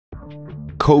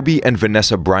Kobe and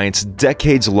Vanessa Bryant's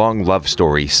decades-long love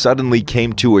story suddenly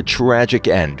came to a tragic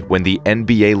end when the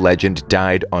NBA legend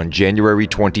died on January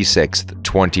 26,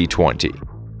 2020.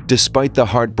 Despite the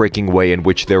heartbreaking way in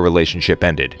which their relationship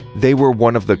ended, they were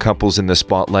one of the couples in the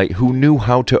spotlight who knew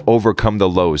how to overcome the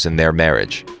lows in their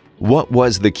marriage. What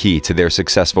was the key to their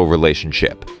successful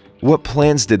relationship? What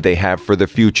plans did they have for the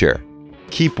future?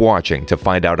 Keep watching to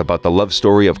find out about the love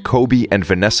story of Kobe and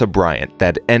Vanessa Bryant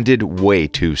that ended way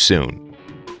too soon.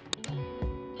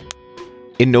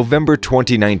 In November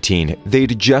 2019,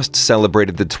 they'd just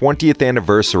celebrated the 20th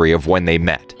anniversary of when they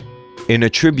met. In a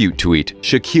tribute tweet,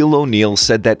 Shaquille O'Neal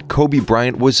said that Kobe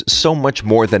Bryant was so much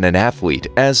more than an athlete,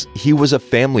 as he was a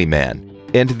family man.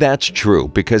 And that's true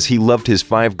because he loved his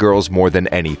 5 girls more than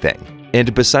anything.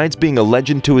 And besides being a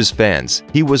legend to his fans,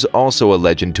 he was also a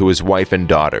legend to his wife and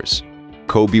daughters.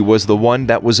 Kobe was the one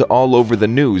that was all over the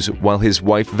news while his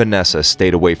wife Vanessa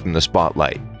stayed away from the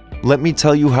spotlight. Let me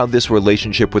tell you how this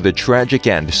relationship with a tragic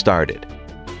end started.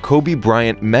 Kobe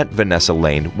Bryant met Vanessa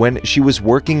Lane when she was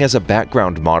working as a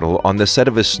background model on the set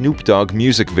of a Snoop Dogg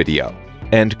music video.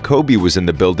 And Kobe was in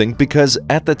the building because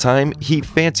at the time he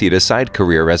fancied a side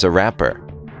career as a rapper.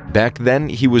 Back then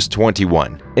he was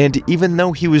 21, and even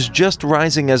though he was just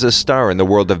rising as a star in the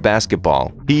world of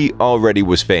basketball, he already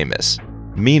was famous.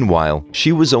 Meanwhile,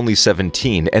 she was only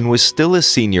 17 and was still a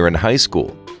senior in high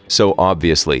school. So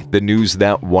obviously, the news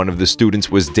that one of the students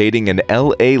was dating an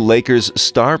LA Lakers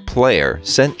star player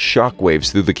sent shockwaves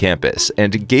through the campus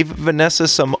and gave Vanessa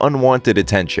some unwanted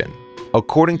attention.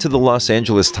 According to the Los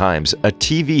Angeles Times, a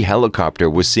TV helicopter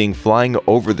was seen flying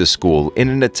over the school in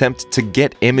an attempt to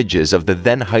get images of the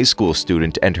then high school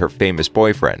student and her famous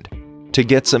boyfriend. To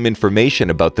get some information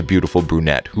about the beautiful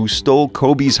brunette who stole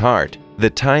Kobe's heart, the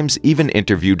Times even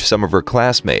interviewed some of her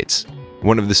classmates.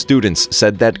 One of the students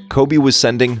said that Kobe was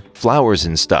sending flowers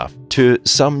and stuff to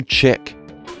some chick.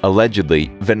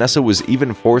 Allegedly, Vanessa was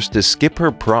even forced to skip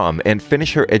her prom and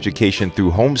finish her education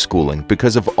through homeschooling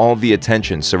because of all the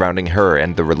attention surrounding her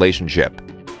and the relationship.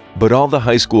 But all the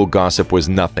high school gossip was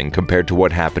nothing compared to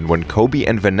what happened when Kobe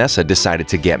and Vanessa decided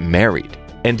to get married.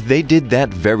 And they did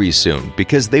that very soon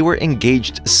because they were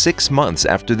engaged 6 months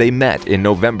after they met in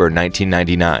November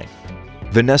 1999.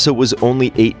 Vanessa was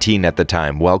only 18 at the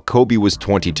time, while Kobe was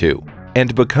 22.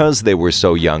 And because they were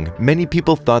so young, many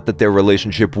people thought that their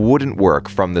relationship wouldn't work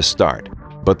from the start.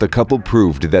 But the couple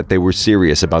proved that they were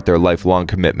serious about their lifelong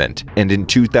commitment, and in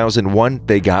 2001,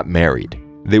 they got married.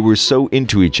 They were so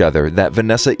into each other that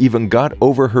Vanessa even got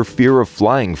over her fear of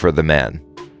flying for the man.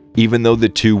 Even though the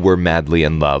two were madly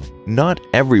in love, not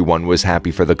everyone was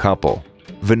happy for the couple.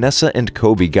 Vanessa and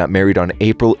Kobe got married on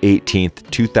April 18,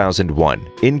 2001,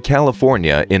 in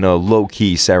California in a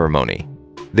low-key ceremony.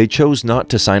 They chose not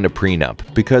to sign a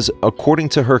prenup because, according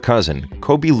to her cousin,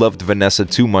 Kobe loved Vanessa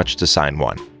too much to sign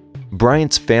one.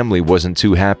 Bryant's family wasn't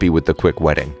too happy with the quick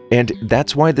wedding, and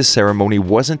that's why the ceremony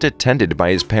wasn't attended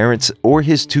by his parents or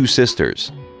his 2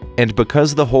 sisters. And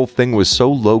because the whole thing was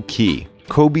so low-key,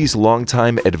 Kobe's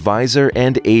longtime advisor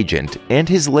and agent and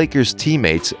his Lakers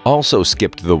teammates also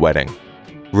skipped the wedding.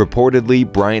 Reportedly,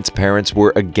 Bryant's parents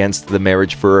were against the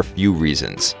marriage for a few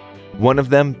reasons. One of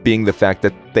them being the fact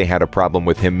that they had a problem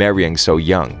with him marrying so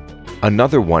young.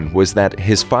 Another one was that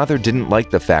his father didn't like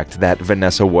the fact that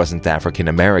Vanessa wasn't African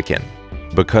American.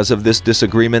 Because of this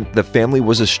disagreement, the family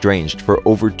was estranged for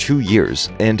over 2 years,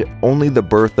 and only the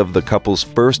birth of the couple's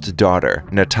first daughter,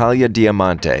 Natalia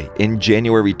Diamante, in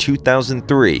January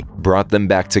 2003 brought them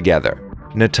back together.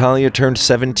 Natalia turned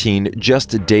 17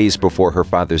 just days before her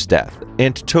father's death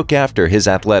and took after his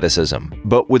athleticism,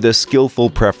 but with a skillful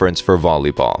preference for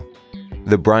volleyball.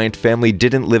 The Bryant family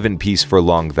didn't live in peace for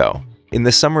long, though. In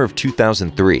the summer of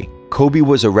 2003, Kobe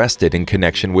was arrested in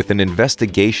connection with an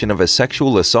investigation of a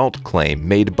sexual assault claim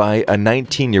made by a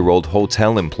 19-year-old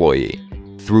hotel employee.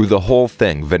 Through the whole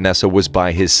thing, Vanessa was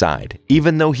by his side,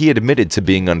 even though he admitted to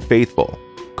being unfaithful.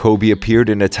 Kobe appeared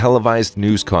in a televised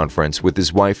news conference with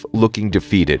his wife looking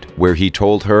defeated, where he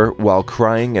told her, while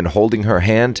crying and holding her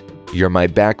hand, "You're my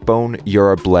backbone,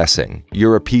 you're a blessing,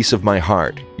 you're a piece of my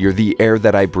heart, you're the air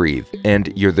that I breathe,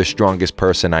 and you're the strongest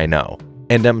person I know.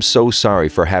 And I'm so sorry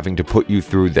for having to put you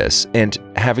through this, and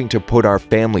having to put our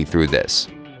family through this."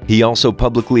 He also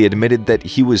publicly admitted that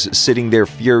he was sitting there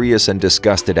furious and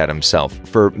disgusted at himself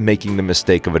for making the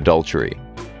mistake of adultery.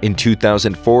 In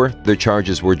 2004, the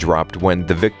charges were dropped when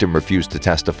the victim refused to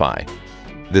testify.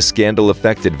 The scandal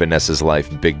affected Vanessa's life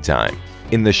big time.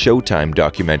 In the Showtime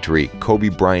documentary Kobe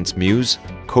Bryant's Muse,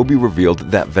 Kobe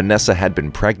revealed that Vanessa had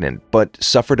been pregnant but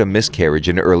suffered a miscarriage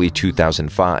in early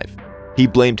 2005. He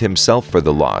blamed himself for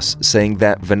the loss, saying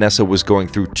that Vanessa was going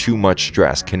through too much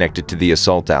stress connected to the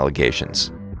assault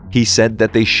allegations. He said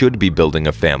that they should be building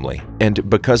a family, and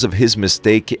because of his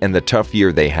mistake and the tough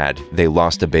year they had, they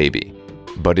lost a baby.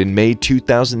 But in May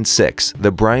 2006,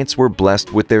 the Bryants were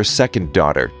blessed with their second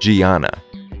daughter, Gianna.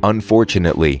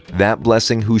 Unfortunately, that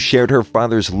blessing, who shared her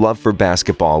father's love for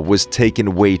basketball, was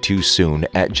taken way too soon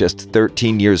at just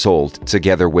 13 years old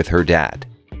together with her dad.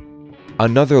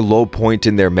 Another low point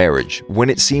in their marriage, when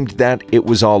it seemed that it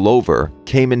was all over,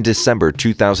 came in December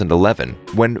 2011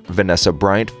 when Vanessa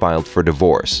Bryant filed for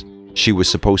divorce. She was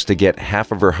supposed to get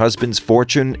half of her husband's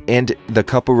fortune, and the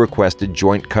couple requested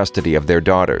joint custody of their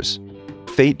daughters.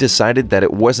 Fate decided that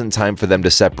it wasn't time for them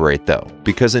to separate though,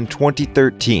 because in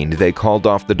 2013 they called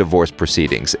off the divorce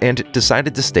proceedings and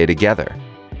decided to stay together.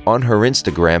 On her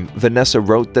Instagram, Vanessa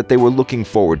wrote that they were looking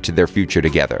forward to their future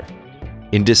together.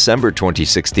 In December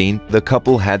 2016, the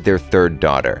couple had their third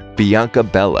daughter, Bianca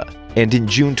Bella, and in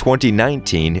June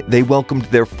 2019, they welcomed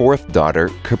their fourth daughter,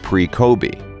 Capri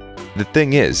Kobe. The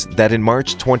thing is that in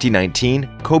March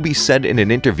 2019, Kobe said in an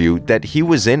interview that he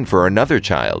was in for another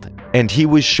child, and he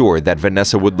was sure that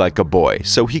Vanessa would like a boy,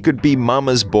 so he could be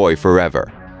mama's boy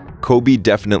forever. Kobe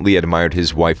definitely admired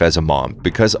his wife as a mom,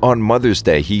 because on Mother's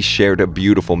Day he shared a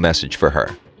beautiful message for her.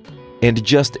 And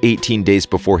just 18 days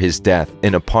before his death,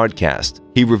 in a podcast,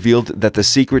 he revealed that the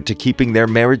secret to keeping their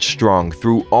marriage strong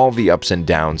through all the ups and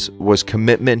downs was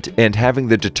commitment and having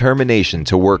the determination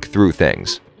to work through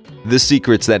things. The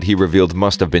secrets that he revealed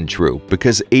must have been true,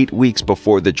 because 8 weeks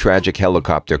before the tragic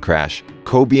helicopter crash,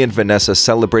 Kobe and Vanessa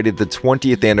celebrated the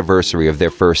 20th anniversary of their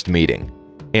first meeting.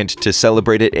 And to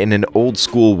celebrate it in an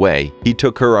old-school way, he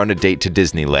took her on a date to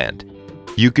Disneyland.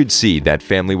 You could see that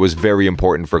family was very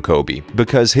important for Kobe,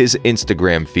 because his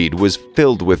Instagram feed was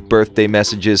filled with birthday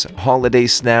messages, holiday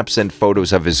snaps, and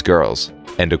photos of his girls.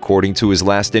 And according to his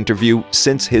last interview,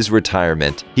 since his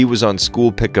retirement, he was on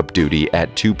school pickup duty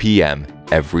at 2 p.m.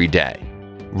 every day.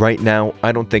 Right now,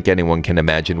 I don't think anyone can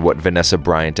imagine what Vanessa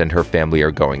Bryant and her family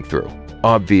are going through.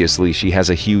 Obviously, she has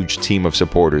a huge team of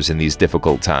supporters in these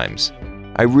difficult times.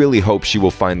 I really hope she will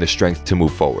find the strength to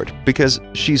move forward, because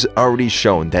she's already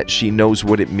shown that she knows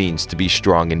what it means to be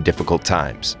strong in difficult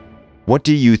times. What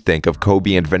do you think of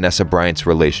Kobe and Vanessa Bryant's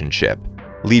relationship?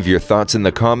 Leave your thoughts in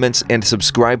the comments and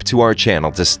subscribe to our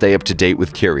channel to stay up to date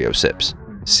with CurioSips.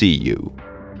 See you.